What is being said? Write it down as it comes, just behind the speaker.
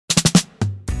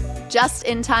Just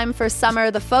in time for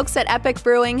summer, the folks at Epic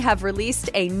Brewing have released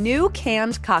a new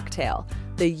canned cocktail,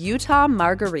 the Utah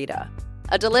Margarita.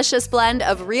 A delicious blend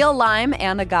of real lime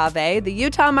and agave, the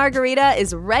Utah Margarita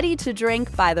is ready to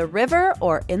drink by the river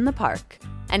or in the park.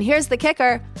 And here's the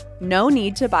kicker, no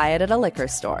need to buy it at a liquor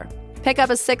store. Pick up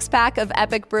a 6-pack of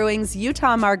Epic Brewing's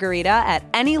Utah Margarita at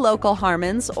any local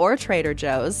Harmon's or Trader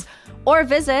Joe's, or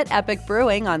visit Epic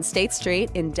Brewing on State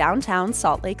Street in downtown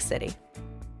Salt Lake City.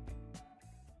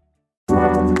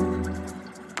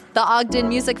 The Ogden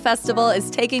Music Festival is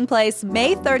taking place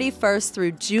May 31st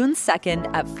through June 2nd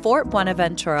at Fort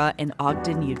Buenaventura in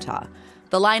Ogden, Utah.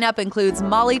 The lineup includes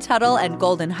Molly Tuttle and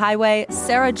Golden Highway,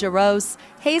 Sarah Jaros,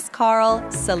 Hayes Carl,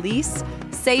 Celise,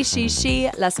 Say She She,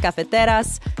 Las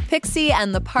Cafeteras, Pixie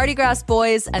and the Partygrass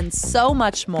Boys, and so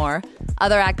much more.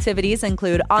 Other activities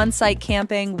include on-site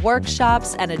camping,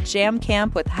 workshops, and a jam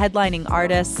camp with headlining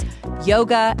artists,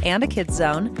 yoga, and a kids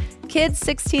zone. Kids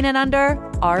 16 and under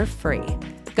are free.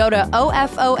 Go to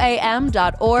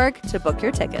ofoam.org to book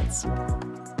your tickets.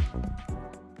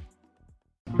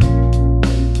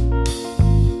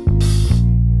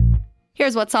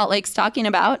 Here's what Salt Lake's talking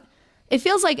about. It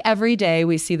feels like every day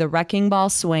we see the wrecking ball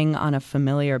swing on a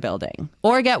familiar building,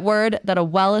 or get word that a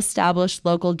well-established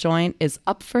local joint is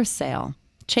up for sale.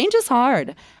 Change is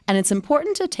hard, and it's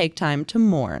important to take time to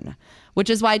mourn, which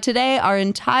is why today our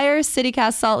entire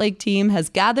CityCast Salt Lake team has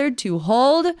gathered to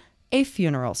hold a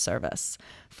funeral service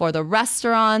for the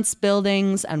restaurants,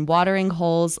 buildings, and watering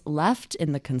holes left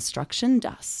in the construction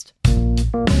dust.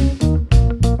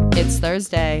 It's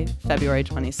Thursday, February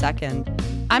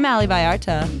 22nd. I'm Ali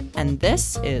Vallarta, and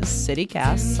this is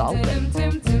CityCast Salt Lake.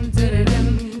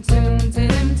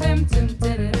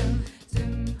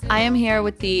 I am here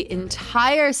with the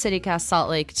entire CityCast Salt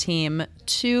Lake team.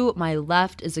 To my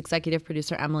left is executive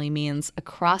producer Emily Means.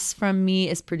 Across from me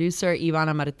is producer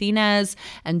Ivana Martinez.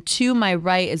 And to my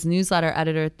right is newsletter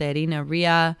editor Terina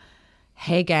Ria.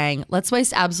 Hey gang, let's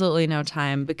waste absolutely no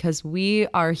time because we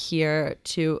are here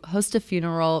to host a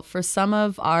funeral for some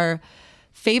of our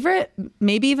favorite,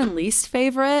 maybe even least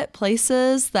favorite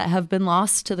places that have been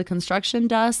lost to the construction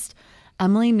dust.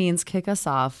 Emily Means, kick us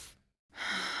off.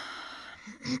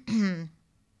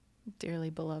 Dearly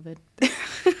beloved.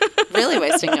 Really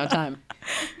wasting no time.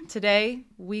 Today,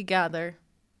 we gather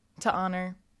to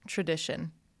honor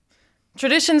tradition.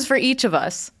 Traditions for each of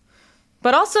us,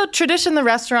 but also Tradition, the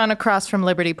restaurant across from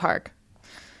Liberty Park.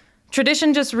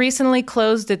 Tradition just recently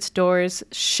closed its doors,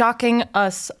 shocking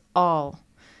us all.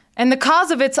 And the cause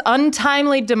of its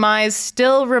untimely demise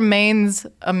still remains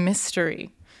a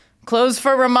mystery. Closed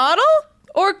for remodel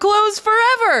or closed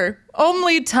forever?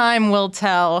 Only time will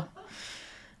tell.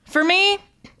 For me,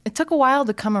 it took a while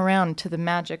to come around to the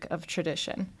magic of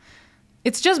tradition.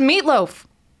 It's just meatloaf.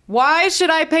 Why should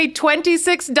I pay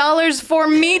 $26 for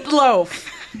meatloaf?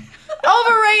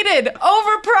 Overrated,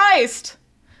 overpriced.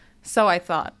 So I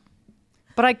thought.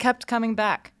 But I kept coming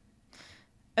back.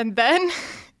 And then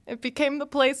it became the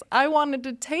place I wanted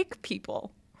to take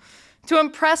people. To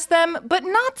impress them, but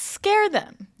not scare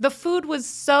them. The food was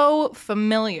so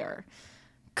familiar.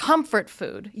 Comfort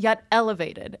food, yet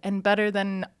elevated and better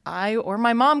than I or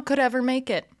my mom could ever make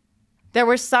it. There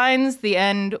were signs the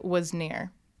end was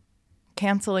near.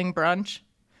 Canceling brunch.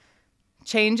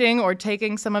 Changing or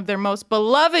taking some of their most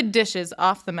beloved dishes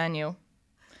off the menu.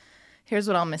 Here's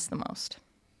what I'll miss the most.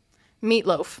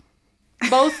 Meatloaf.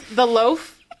 Both the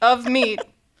loaf of meat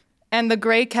and the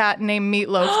gray cat named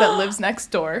Meatloaf that lives next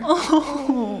door.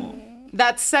 Oh.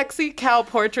 That sexy cow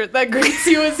portrait that greets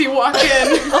you as you walk in.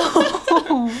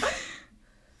 Oh.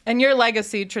 And your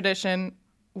legacy tradition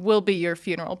will be your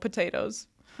funeral potatoes.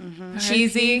 Mm-hmm.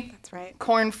 Cheesy. That's right.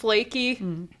 Corn flaky.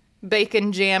 Mm.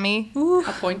 Bacon jammy. Ooh.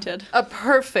 Appointed. A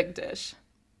perfect dish.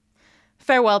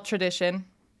 Farewell, tradition.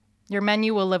 Your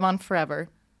menu will live on forever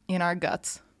in our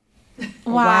guts.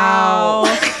 Wow.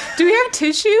 Do we have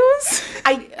tissues?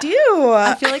 I do.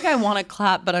 I feel like I want to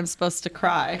clap, but I'm supposed to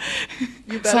cry.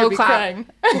 You better be crying.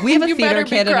 We have a theater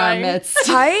kid in our midst.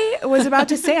 I was about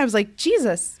to say, I was like,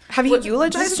 Jesus, have you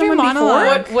eulogized someone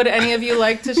before? Would any of you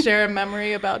like to share a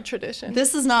memory about tradition?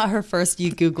 This is not her first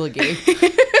you googly.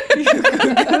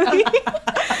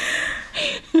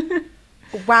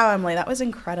 Wow, Emily, that was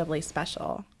incredibly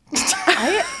special.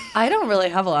 I don't really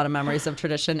have a lot of memories of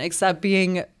tradition, except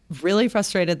being really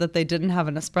frustrated that they didn't have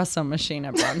an espresso machine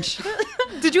at brunch.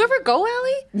 Did you ever go,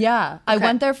 Allie? Yeah. Okay. I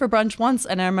went there for brunch once,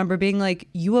 and I remember being like,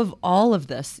 you have all of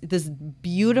this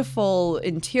beautiful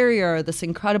interior, this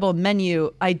incredible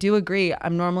menu. I do agree.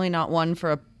 I'm normally not one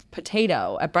for a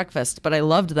potato at breakfast, but I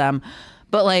loved them.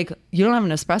 But like, you don't have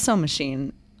an espresso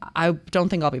machine. I don't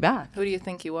think I'll be back. Who do you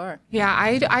think you are? Yeah,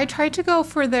 I tried to go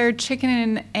for their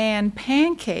chicken and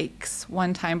pancakes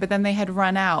one time, but then they had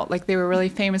run out. Like, they were really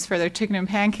famous for their chicken and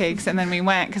pancakes, and then we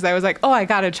went because I was like, oh, I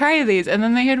gotta try these, and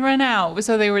then they had run out.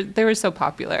 So they were so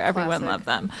popular. Everyone loved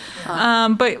them.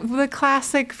 But the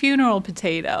classic funeral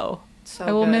potato,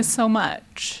 I will miss so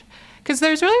much. Because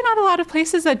there's really not a lot of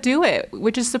places that do it,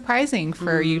 which is surprising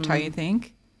for Utah, you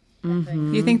think?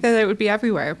 Mm-hmm. You think that it would be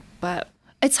everywhere, but...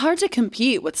 It's hard to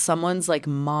compete with someone's like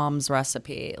mom's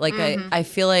recipe. Like I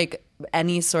feel like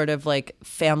any sort of like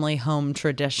family home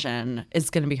tradition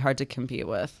is going to be hard to compete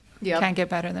with. Yeah. Can't get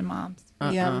better than mom's.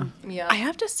 Yeah. I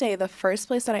have to say, the first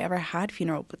place that I ever had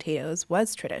funeral potatoes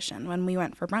was Tradition when we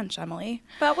went for brunch, Emily.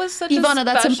 That was such Ivana, a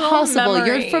that's special impossible.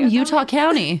 memory. You're from Utah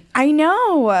County. I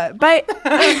know, but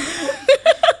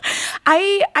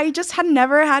I just had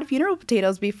never had funeral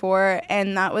potatoes before,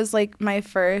 and that was like my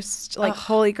first like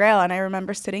holy grail. And I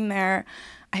remember sitting there.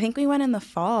 I think we went in the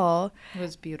fall. It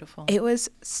was beautiful. It was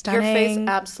stunning. Your face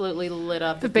absolutely lit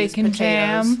up. The with these bacon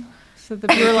potatoes. jam. So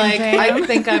the You were bacon like, jam. I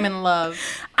think I'm in love.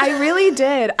 I really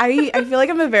did. I feel like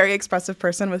I'm a very expressive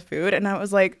person with food, and I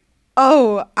was like,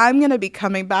 oh, I'm gonna be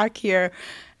coming back here.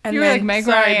 And You were like Meg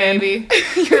Ryan. baby.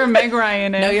 You're a Meg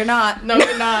Ryan. No, you're not. No,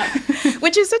 you're not.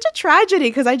 which is such a tragedy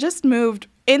because I just moved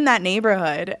in that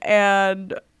neighborhood,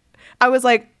 and I was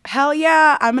like, hell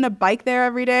yeah, I'm gonna bike there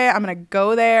every day. I'm gonna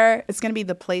go there. It's gonna be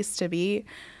the place to be,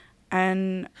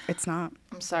 and it's not.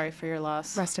 I'm sorry for your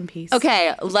loss. Rest in peace.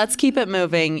 Okay, let's keep it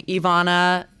moving.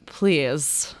 Ivana,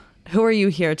 please. Who are you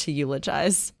here to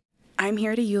eulogize? I'm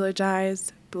here to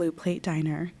eulogize Blue Plate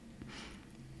Diner.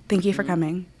 Thank you for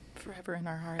coming. Forever in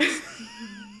our hearts.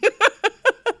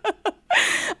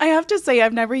 I have to say,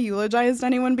 I've never eulogized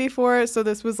anyone before, so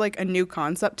this was like a new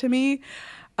concept to me.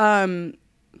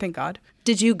 Thank God.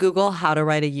 Did you Google how to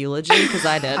write a eulogy? Because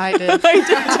I did. I did.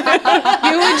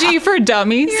 Eulogy for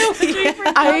dummies.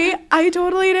 I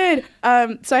totally did.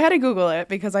 So I had to Google it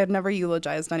because I'd never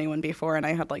eulogized anyone before, and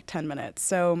I had like 10 minutes.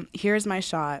 So here's my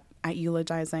shot at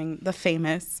eulogizing the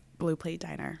famous Blue Plate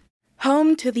Diner.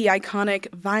 Home to the iconic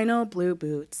vinyl blue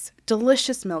boots,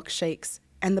 delicious milkshakes,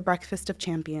 and the breakfast of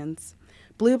champions.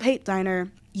 Blue Plate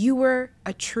Diner, you were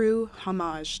a true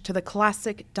homage to the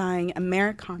classic dying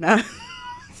Americana.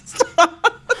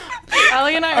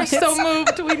 Allie and I are so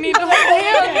moved. We need to hold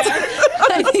hands.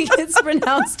 I think it's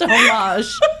pronounced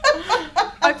homage.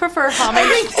 I prefer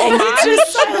homage.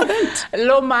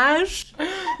 L'hommage.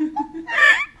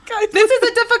 This is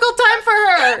a difficult time for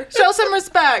her. Show some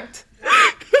respect.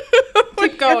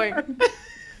 Keep going.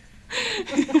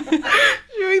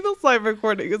 Doing this live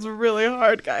recording is really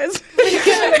hard, guys. No,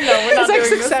 we're not It's like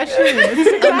doing Succession. this.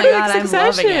 It's Oh my God, I'm loving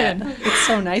Succession. it. It's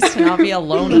so nice to not be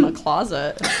alone in a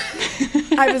closet.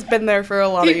 I've just been there for a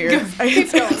lot of years.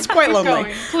 It's quite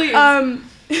lonely. Going,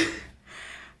 please.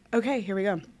 Okay, here we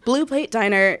go. Blue Plate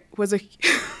Diner was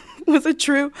a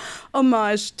true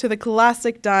homage to the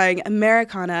classic dying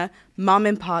Americana mom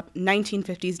and pop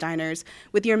 1950s diners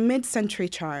with your mid-century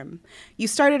charm. You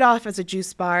started off as a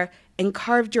juice bar and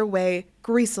carved your way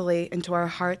greasily into our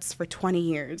hearts for 20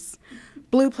 years.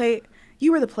 Blue Plate,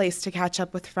 you were the place to catch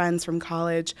up with friends from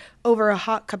college over a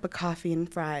hot cup of coffee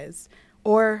and fries.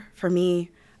 Or, for me,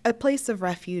 a place of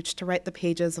refuge to write the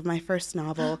pages of my first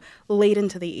novel late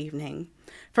into the evening.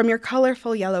 From your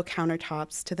colorful yellow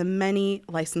countertops to the many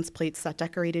license plates that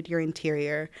decorated your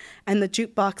interior and the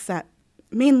jukebox that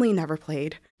mainly never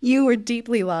played, you were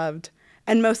deeply loved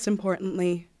and, most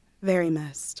importantly, very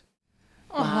missed.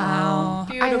 Wow.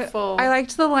 Beautiful. I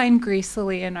liked the line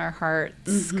greasily in our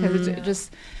hearts because it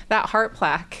just that heart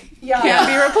plaque Yeah. can't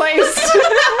be replaced.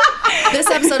 This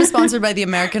episode is sponsored by the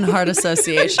American Heart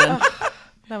Association.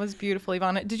 That was beautiful,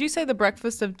 Ivana. Did you say the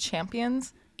breakfast of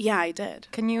champions? Yeah, I did.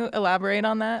 Can you elaborate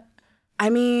on that? I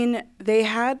mean, they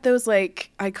had those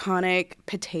like iconic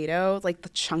potatoes, like the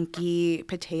chunky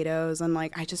potatoes, and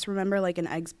like I just remember like an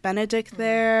eggs Benedict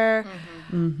there.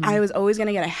 I was always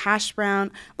gonna get a hash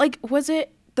brown. Like, was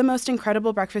it the most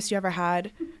incredible breakfast you ever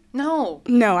had? No.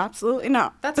 No, absolutely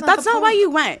not. That's but not that's the not why point.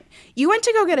 you went. You went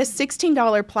to go get a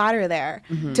 $16 platter there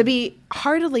to be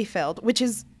heartily filled, which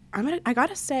is I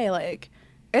gotta say, like,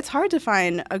 it's hard to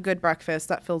find a good breakfast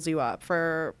that fills you up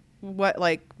for what,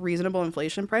 like, reasonable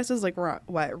inflation prices, like,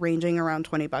 what, ranging around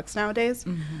 $20 nowadays.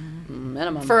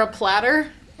 Minimum. For a platter?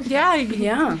 yeah.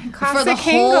 Yeah. Classic For the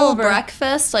whole hangover.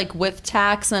 breakfast, like with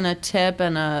tax and a tip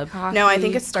and a No, I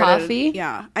think it started. Coffee?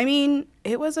 Yeah. I mean,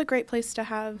 it was a great place to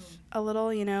have a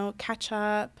little, catch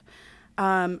up.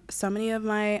 So many of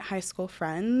my high school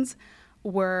friends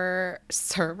were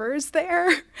servers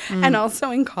there. And also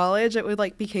in college, it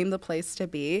would became the place to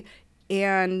be.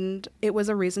 And it was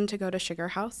a reason to go to Sugar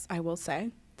House, I will say.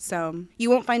 So you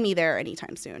won't find me there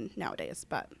anytime soon nowadays,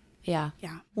 but Yeah.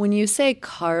 yeah. When you say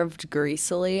carved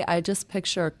greasily, I just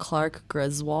picture Clark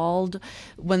Griswold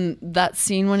when that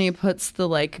scene when he puts the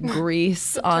like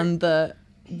grease on the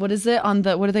what is it on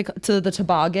the what do they call to the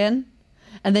toboggan,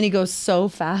 and then he goes so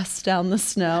fast down the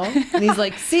snow and he's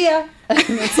like, "See ya," and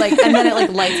it's like, and then it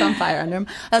like lights on fire under him.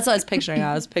 That's what I was picturing.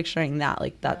 I was picturing that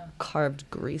like that carved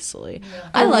greasily.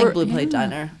 I like Blue Plate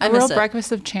Diner. I A real miss it.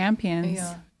 breakfast of champions.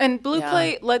 Yeah. And Blue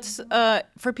Plate, let's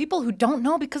for people who don't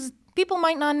know, because people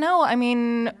might not know. I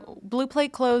mean, Blue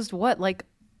Plate closed like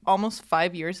almost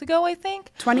 5 years ago, I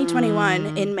think.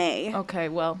 2021 in May. Okay,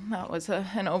 well, that was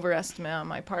an overestimate on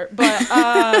my part, but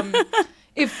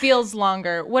it feels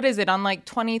longer. What is it on like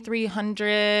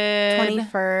 2300?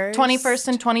 21st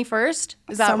and 21st?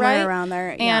 Is that Somewhere right? around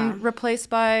there, And yeah.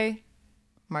 replaced by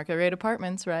Market Rate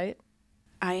Apartments, right?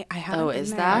 I haven't Oh, been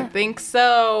is there. that? I think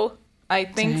so.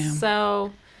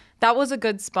 So. That was a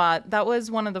good spot. That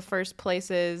was one of the first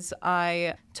places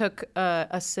I took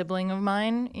a sibling of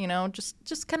mine,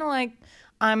 just kind of like,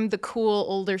 I'm the cool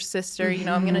older sister,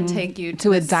 I'm going to take you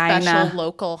to a this special diner.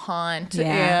 local haunt.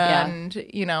 Yeah. And,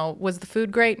 was the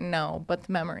food great? No, but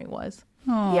the memory was.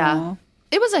 Yeah.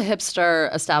 It was a hipster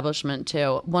establishment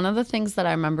too. One of the things that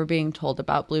I remember being told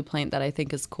about Blue Plate that I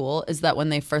think is cool is that when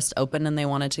they first opened and they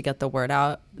wanted to get the word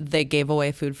out, they gave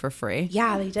away food for free.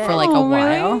 Yeah, they did. For like a Oh,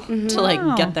 really? while to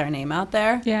like get their name out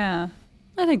there. Yeah.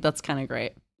 I think that's kind of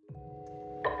great.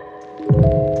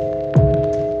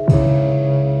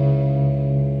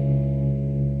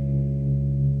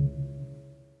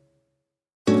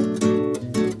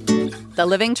 The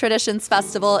Living Traditions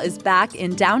Festival is back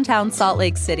in downtown Salt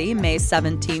Lake City, May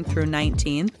 17th through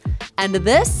 19th, and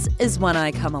this is when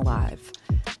I come alive.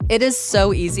 It is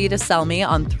so easy to sell me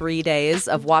on 3 days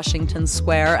of Washington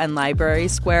Square and Library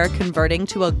Square converting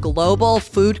to a global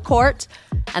food court,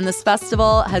 and this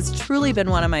festival has truly been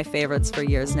one of my favorites for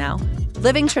years now.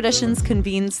 Living Traditions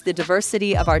convenes the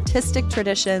diversity of artistic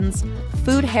traditions,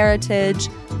 food heritage,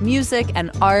 music, and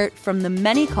art from the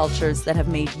many cultures that have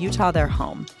made Utah their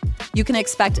home. You can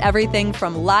expect everything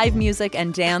from live music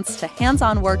and dance to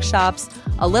hands-on workshops,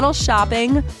 a little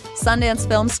shopping, Sundance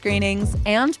film screenings,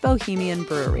 and Bohemian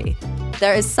Brewery.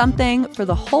 There is something for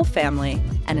the whole family,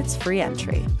 and it's free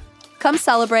entry. Come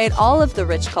celebrate all of the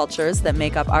rich cultures that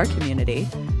make up our community.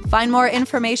 Find more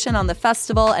information on the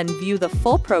festival and view the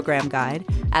full program guide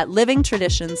at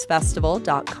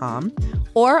livingtraditionsfestival.com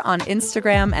or on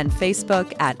Instagram and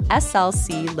Facebook at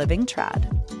SLC Living Trad.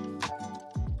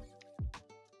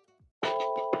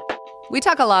 We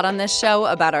talk a lot on this show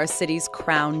about our city's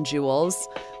crown jewels.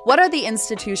 What are the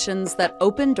institutions that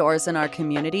open doors in our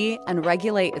community and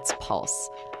regulate its pulse?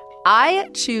 I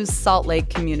choose Salt Lake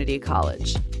Community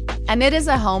College, and it is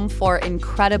a home for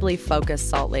incredibly focused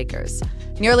Salt Lakers.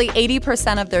 Nearly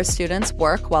 80% of their students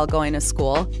work while going to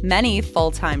school, many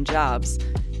full-time jobs.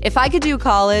 If I could do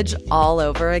college all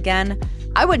over again,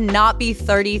 I would not be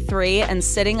 33 and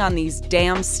sitting on these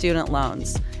damn student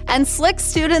loans. And slick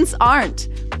students aren't.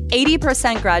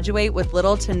 80% graduate with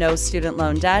little to no student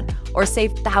loan debt or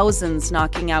save thousands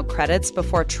knocking out credits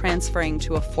before transferring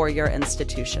to a four-year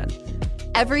institution.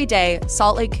 Every day,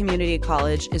 Salt Lake Community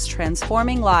College is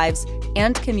transforming lives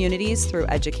and communities through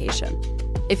education.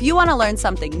 If you want to learn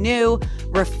something new,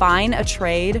 refine a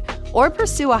trade, or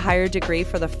pursue a higher degree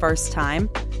for the first time,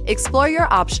 explore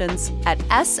your options at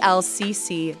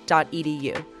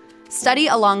slcc.edu. Study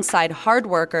alongside hard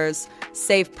workers,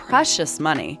 save precious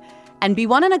money, and be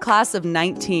one in a class of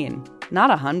 19, not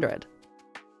 100.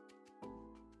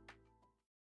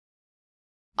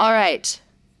 All right.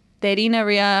 Terina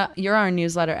Ria, you're our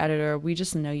newsletter editor. We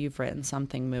just know you've written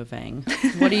something moving.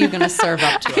 What are you going to serve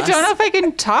up to us? I don't know if I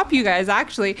can top you guys,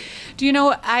 actually. Do you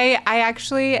know, I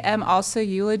actually am also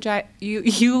eulogizing.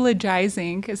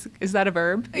 Is that a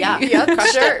verb? Yeah,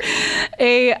 Sure.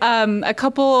 A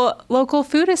couple local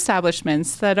food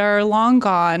establishments that are long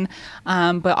gone,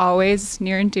 but always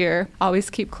near and dear, always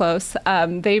keep close.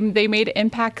 They made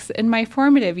impacts in my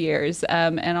formative years,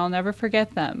 and I'll never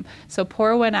forget them. So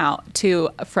pour one out to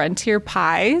Frontier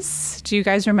Pies. Do you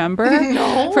guys remember?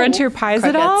 No. Frontier Pies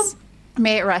at all? Crickets.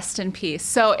 May it rest in peace.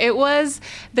 So it was,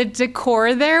 the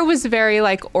decor there was very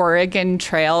like Oregon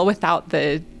Trail without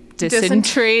the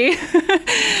dysentery.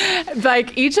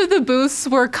 Like each of the booths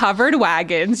were covered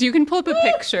wagons. You can pull up a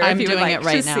picture I'm if you would doing like it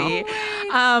right to now. see.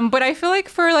 But I feel like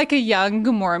for like a young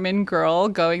Mormon girl,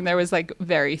 going there was like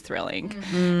very thrilling.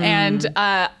 And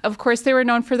of course, they were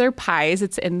known for their pies.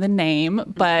 It's in the name.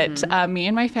 But me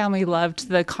and my family loved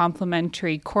the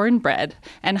complimentary cornbread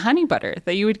and honey butter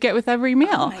that you would get with every meal.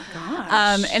 Oh my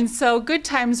gosh. And so good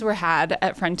times were had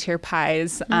at Frontier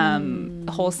Pies.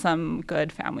 Wholesome,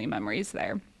 good family memories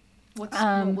there. What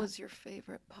was your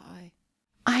favorite pie?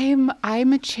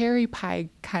 I'm a cherry pie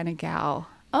kind of gal.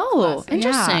 Oh,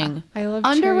 interesting. Yeah, I love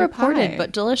cherry underreported, pie.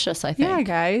 but delicious, I think. Yeah,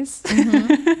 guys.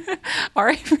 All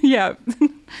right. Yeah.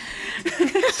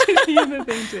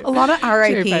 A lot of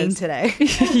Cherry RIPing pies. today.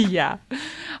 Yeah.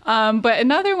 But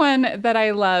another one that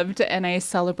I loved and I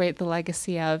celebrate the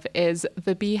legacy of is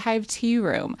the Beehive Tea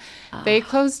Room. They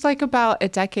closed like about a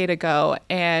decade ago,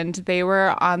 and they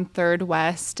were on 3rd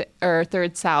West or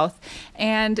 3rd South,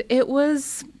 and it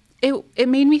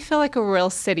made me feel like a real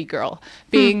city girl,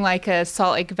 being like a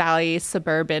Salt Lake Valley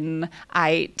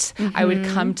suburbanite. I would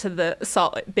come to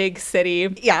the big city.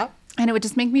 Yeah. And it would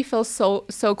just make me feel so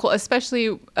cool,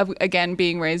 especially, again,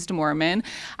 being raised Mormon.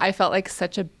 I felt like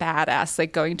such a badass,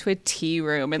 like going to a tea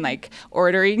room and like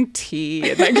ordering tea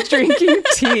and like drinking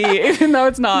tea, even though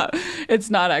it's not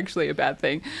actually a bad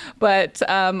thing. But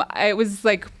it was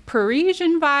like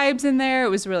Parisian vibes in there. It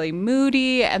was really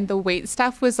moody, and the wait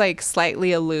staff was like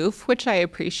slightly aloof, which I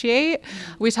appreciate.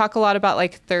 We talk a lot about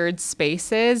like third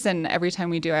spaces, and every time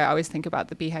we do, I always think about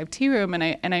the Beehive Tea Room,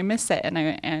 and I miss it,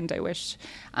 and I wish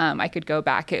I could go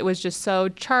back. It was just so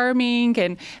charming,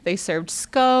 and they served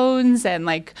scones and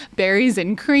like berries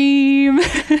and cream,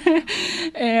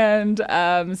 and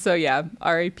so yeah,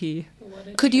 R.I.P.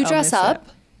 Could you I'll dress miss up?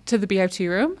 it. To the Beehive Tea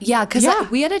Room? Yeah, because Yeah.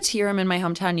 we had a tea room in my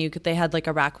hometown. They had like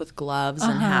a rack with gloves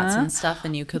and hats and stuff,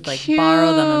 and you could like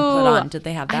borrow them and put on. Did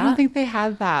they have that? I don't think they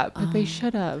had that, but they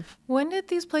should have. When did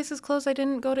these places close? I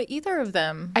didn't go to either of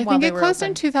them. I while think they it were closed in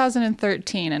open.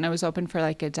 2013, and it was open for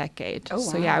like a decade.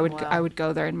 So yeah, I would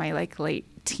go there in my like late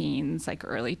teens, like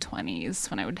early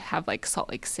 20s, when I would have like Salt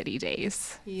Lake City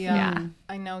days. Yeah.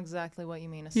 I know exactly what you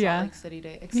mean, a Salt Yeah. Lake City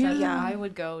day. Except Yeah. I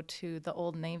would go to the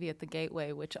Old Navy at the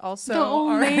Gateway, which also The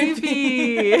Old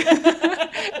Navy.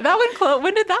 That one closed.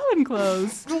 When did that one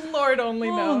close? Lord only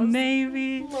Old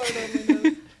Navy.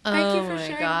 Thank you for my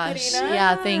sharing, gosh. Karina.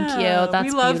 Yeah, thank you. That's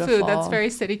we love beautiful. food. That's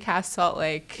very City Cast Salt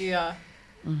Lake. Yeah.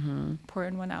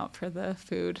 Pouring one out for the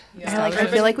food. I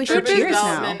feel like we should Urban cheers now.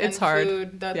 development. It's hard.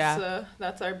 Food, that's, Yeah.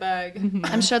 that's our bag.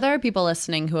 I'm sure there are people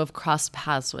listening who have crossed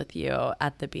paths with you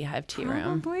at the Beehive Tea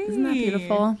Room. Probably. Isn't that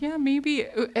beautiful? Yeah, maybe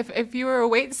if you were a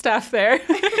wait staff there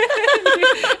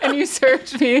and you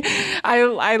served me,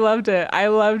 I loved it. I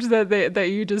loved that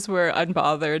you just were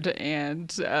unbothered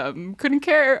and couldn't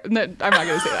care. No, I'm not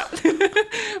gonna say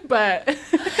that, but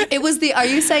It was are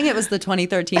you saying it was the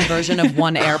 2013 version of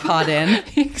One AirPod In?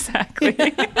 exactly.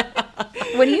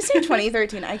 When you say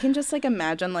 2013, I can just like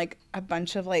imagine like a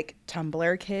bunch of like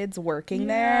Tumblr kids working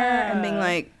there and being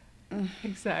like,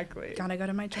 Exactly. gotta go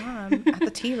to my job at the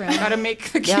tea room. Gotta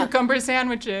make the Yeah. cucumber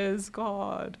sandwiches.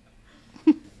 God.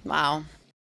 Wow.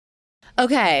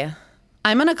 Okay,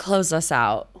 I'm going to close us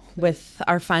out with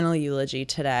our final eulogy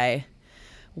today,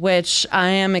 which I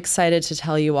am excited to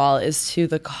tell you all is to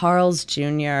the Carl's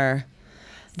Jr.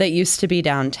 that used to be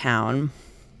downtown.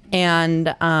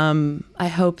 And I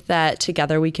hope that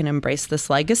together we can embrace this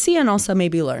legacy and also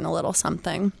maybe learn a little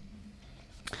something.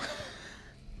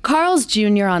 Carl's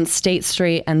Jr. on State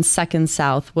Street and 2nd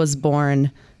South was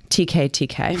born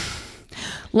TK.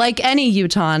 Like any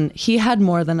Utahn, he had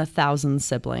more than 1,000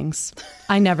 siblings.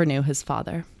 I never knew his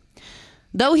father.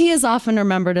 Though he is often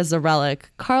remembered as a relic,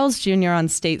 Carl's Jr. on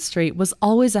State Street was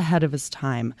always ahead of his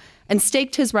time and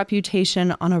staked his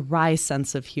reputation on a wry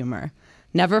sense of humor.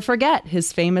 Never forget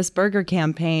his famous burger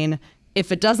campaign,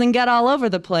 "If it doesn't get all over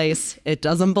the place, it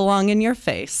doesn't belong in your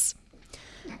face."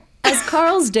 As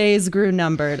Carl's days grew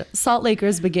numbered, Salt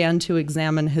Lakers began to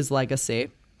examine his legacy,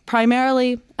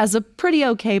 primarily as a pretty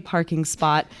okay parking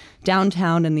spot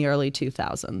downtown in the early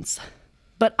 2000s.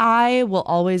 But I will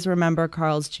always remember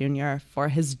Carl's Jr. for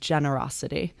his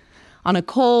generosity. On a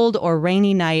cold or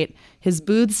rainy night, his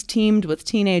booths teemed with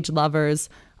teenage lovers,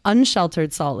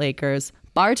 unsheltered Salt Lakers,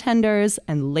 bartenders,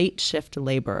 and late shift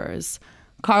laborers.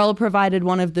 Carl provided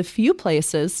one of the few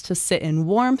places to sit in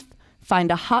warmth, find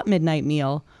a hot midnight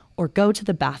meal, or go to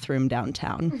the bathroom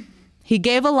downtown. He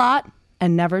gave a lot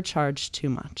and never charged too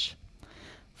much.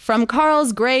 From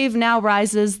Carl's grave now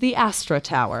rises the Astra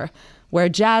Tower, where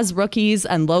jazz rookies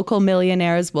and local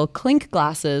millionaires will clink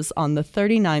glasses on the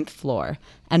 39th floor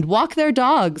and walk their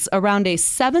dogs around a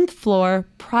 7th floor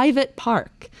private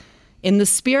park. In the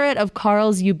spirit of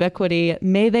Carl's ubiquity,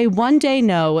 may they one day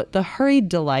know the hurried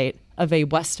delight of a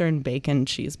Western bacon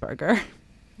cheeseburger.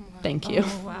 Thank you.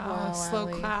 Oh, wow. Slow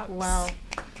Allie. claps. Wow.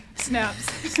 Snaps.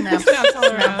 Snaps. Snaps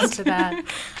all around. To that.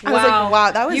 I was like,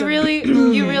 wow, that was you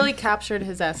really captured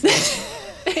his essence.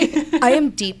 I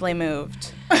am deeply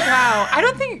moved. Wow. I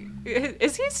don't think.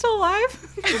 Is he still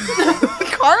alive?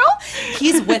 Carl?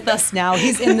 He's with us now.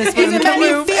 He's in this room. in Can the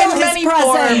we room feel in his many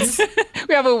presence?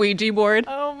 We have a Ouija board.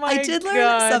 Oh my I did learn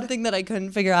God. something that I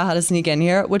couldn't figure out how to sneak in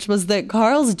here, which was that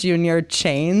Carl's Jr.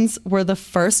 chains were the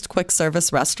first quick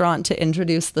service restaurant to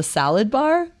introduce the salad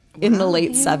bar in the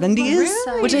late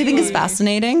 70s, which I think is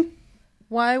fascinating.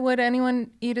 Why would anyone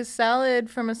eat a salad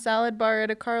from a salad bar at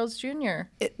a Carl's Jr.?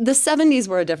 The 70s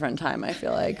were a different time, I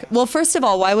feel like. Well, first of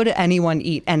all, why would anyone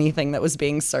eat anything that was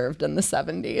being served in the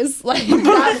 70s? Like,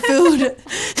 that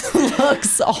food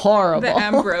looks horrible. The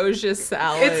ambrosia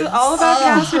salad. It's all about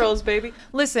casseroles, baby.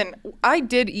 Listen, I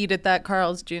did eat at that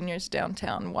Carl's Jr.'s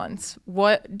downtown once.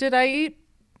 What did I eat?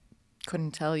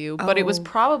 Couldn't tell you, but it was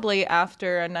probably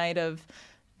after a night of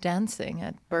dancing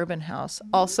at Bourbon House.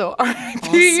 Also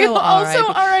R.I.P. Also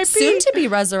R.I.P. Soon to be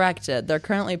resurrected. They're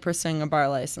currently pursuing a bar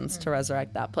license to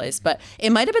resurrect that place. But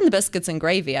it might have been the Biscuits and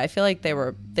Gravy. I feel like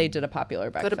they did a popular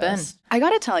breakfast. Could have been. I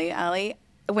gotta tell you, Allie,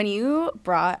 when you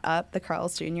brought up the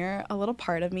Carl's Jr., a little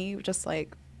part of me just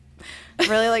like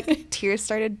really like tears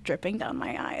started dripping down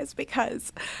my eyes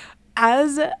because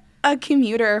as a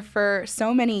commuter for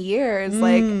so many years,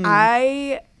 like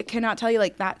I cannot tell you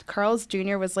like that Carl's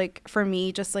Jr. was like for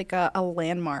me just like a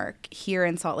landmark here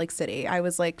in Salt Lake City. I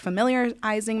was like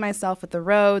familiarizing myself with the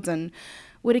roads and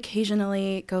would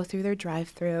occasionally go through their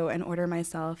drive-thru and order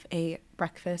myself a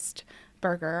breakfast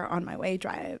burger on my way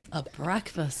drive. A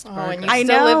breakfast Oh, burger. and you I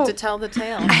still know. live to tell the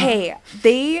tale. Hey,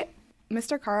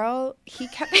 Mr. Carl, he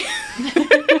kept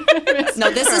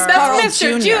No, this is Carl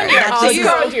Jr. That's Oh,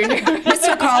 Carl Jr.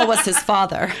 Mr. Carl was his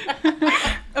father.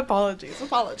 Apologies.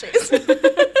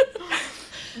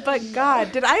 But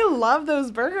God, did I love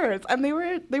those burgers? And they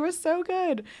were so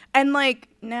good. And like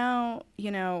now,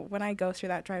 you know, when I go through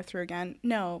that drive-thru again,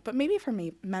 no, but maybe for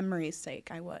me memory's sake,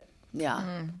 I would.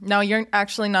 Yeah. No, you're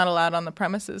actually not allowed on the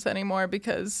premises anymore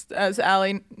because, as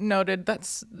Allie noted,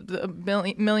 that's the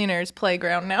millionaire's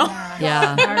playground now.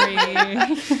 Yeah. Sorry.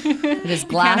 It is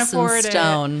glass and afford it.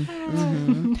 stone.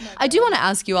 Mhm. I do want to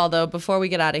ask you all, though, before we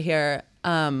get out of here,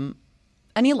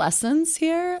 any lessons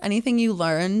here? Anything you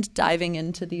learned diving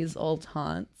into these old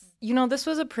haunts? You know, this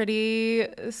was a pretty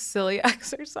silly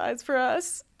exercise for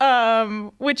us,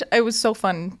 which it was so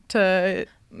fun to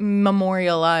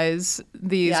memorialize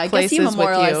these Yeah, I places guess you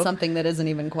memorialize with you. something that isn't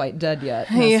even quite dead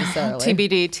yet, Yeah, necessarily.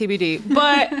 TBD.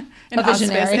 But In A hospice.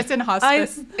 visionary. It's in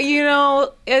hospice. you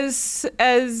know, as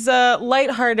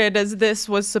lighthearted as this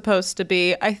was supposed to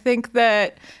be, I think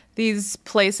that these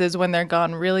places, when they're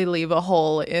gone, really leave a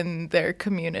hole in their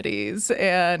communities.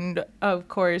 And of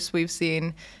course, we've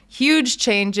seen huge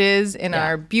changes in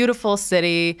our beautiful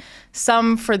city,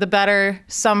 some for the better,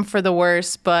 some for the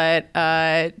worse, but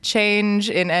change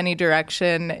in any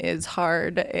direction is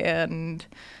hard. And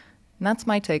that's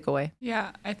my takeaway. Yeah,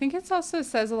 I think it also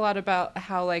says a lot about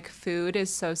how like food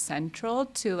is so central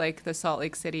to like the Salt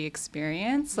Lake City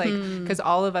experience, like because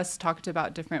all of us talked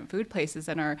about different food places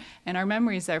and our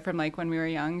memories there from like when we were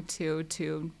young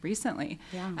to recently.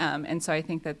 Yeah. And so I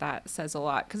think that says a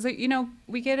lot because you know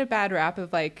we get a bad rap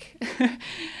of like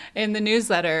in the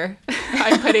newsletter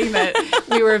I'm putting that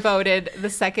we were voted the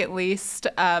second least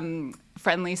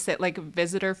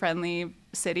visitor friendly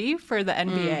city for the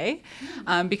NBA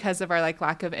because of our like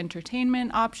lack of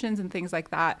entertainment options and things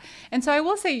like that. And so I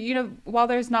will say, you know, while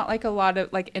there's not like a lot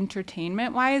of like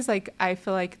entertainment wise, like I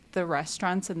feel like the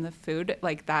restaurants and the food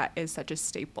like that is such a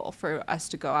staple for us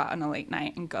to go out on a late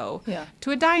night and go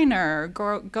to a diner,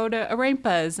 go to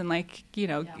Arempa's and like, you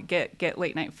know, get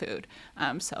late night food.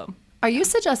 So Are you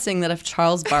suggesting that if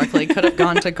Charles Barkley could have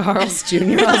gone to Carl's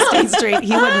Jr. on State Street,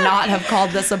 he would not have called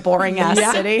this a boring-ass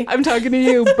city? I'm talking to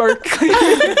you, Berkeley.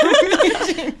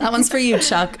 That one's for you,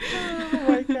 Chuck.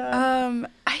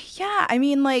 I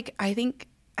mean, like, I think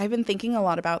I've been thinking a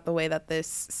lot about the way that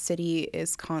this city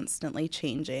is constantly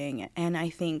changing. And I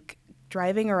think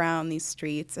driving around these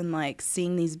streets and, like,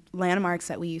 seeing these landmarks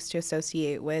that we used to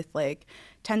associate with, like,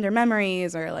 tender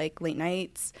memories or, like, late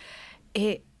nights,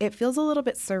 it feels a little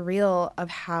bit surreal of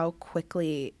how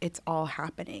quickly it's all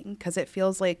happening. Because it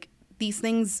feels like these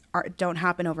things don't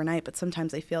happen overnight, but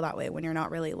sometimes they feel that way when you're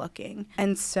not really looking.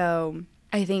 And so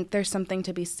I think there's something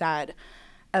to be said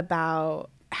about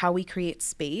how we create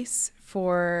space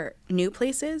for new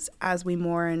places as we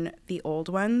mourn the old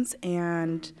ones,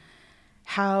 and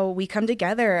how we come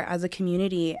together as a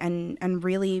community and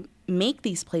really make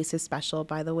these places special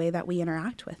by the way that we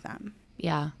interact with them.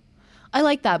 Yeah. I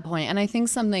like that point. And I think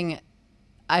something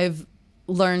I've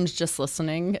learned just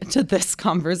listening to this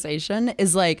conversation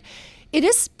is like, it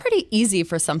is pretty easy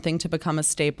for something to become a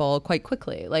staple quite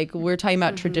quickly. Like we're talking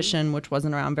about tradition, which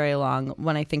wasn't around very long.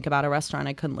 When I think about a restaurant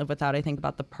I couldn't live without, I think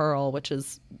about the Pearl, which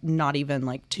is not even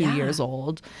like 2 years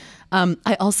old.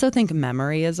 I also think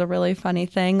memory is a really funny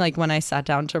thing. Like when I sat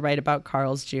down to write about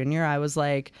Carl's Jr., I was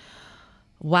like,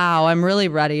 wow, I'm really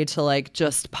ready to like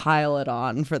just pile it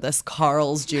on for this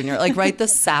Carl's Jr., like write the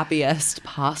sappiest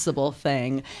possible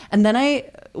thing. And then I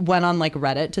went on like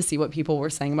Reddit to see what people were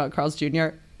saying about Carl's Jr.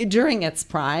 during its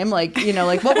prime. Like, you know,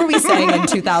 like what were we saying in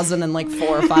 2004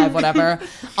 or 5, whatever,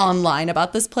 online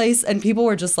about this place? And people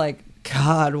were just like,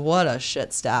 God, what a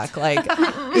shit stack. Like,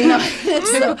 you know,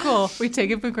 it's Typical. We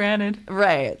take it for granted.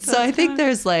 right. So I think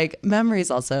there's like, memory is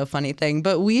also a funny thing,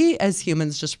 but we as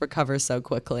humans just recover so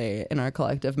quickly in our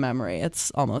collective memory.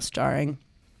 It's almost jarring.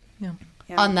 Yeah.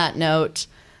 On that note,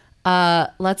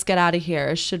 let's get out of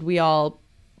here. Should we all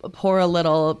pour a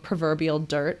little proverbial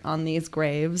dirt on these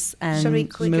graves and Should we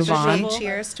move on?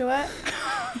 cheers to it?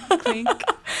 Clink.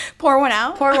 Pour one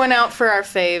out. Pour one out for our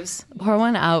faves. Pour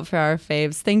one out for our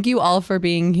faves. Thank you all for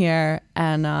being here,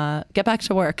 and get back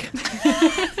to work.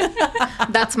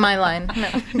 That's my line. No.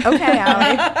 Okay,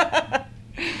 Allie.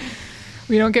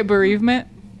 We don't get bereavement.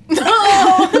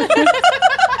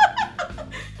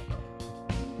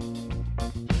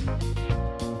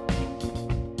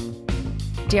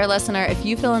 Dear listener, if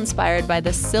you feel inspired by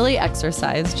this silly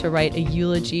exercise to write a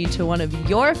eulogy to one of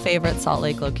your favorite Salt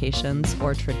Lake locations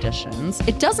or traditions,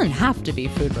 it doesn't have to be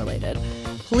food related.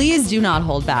 Please do not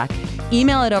hold back.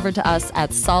 Email it over to us at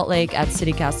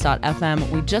saltlake@citycast.fm.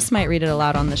 We just might read it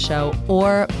aloud on the show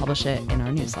or publish it in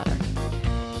our newsletter.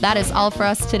 That is all for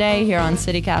us today here on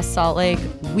CityCast Salt Lake.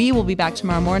 We will be back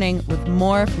tomorrow morning with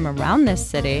more from around this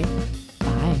city.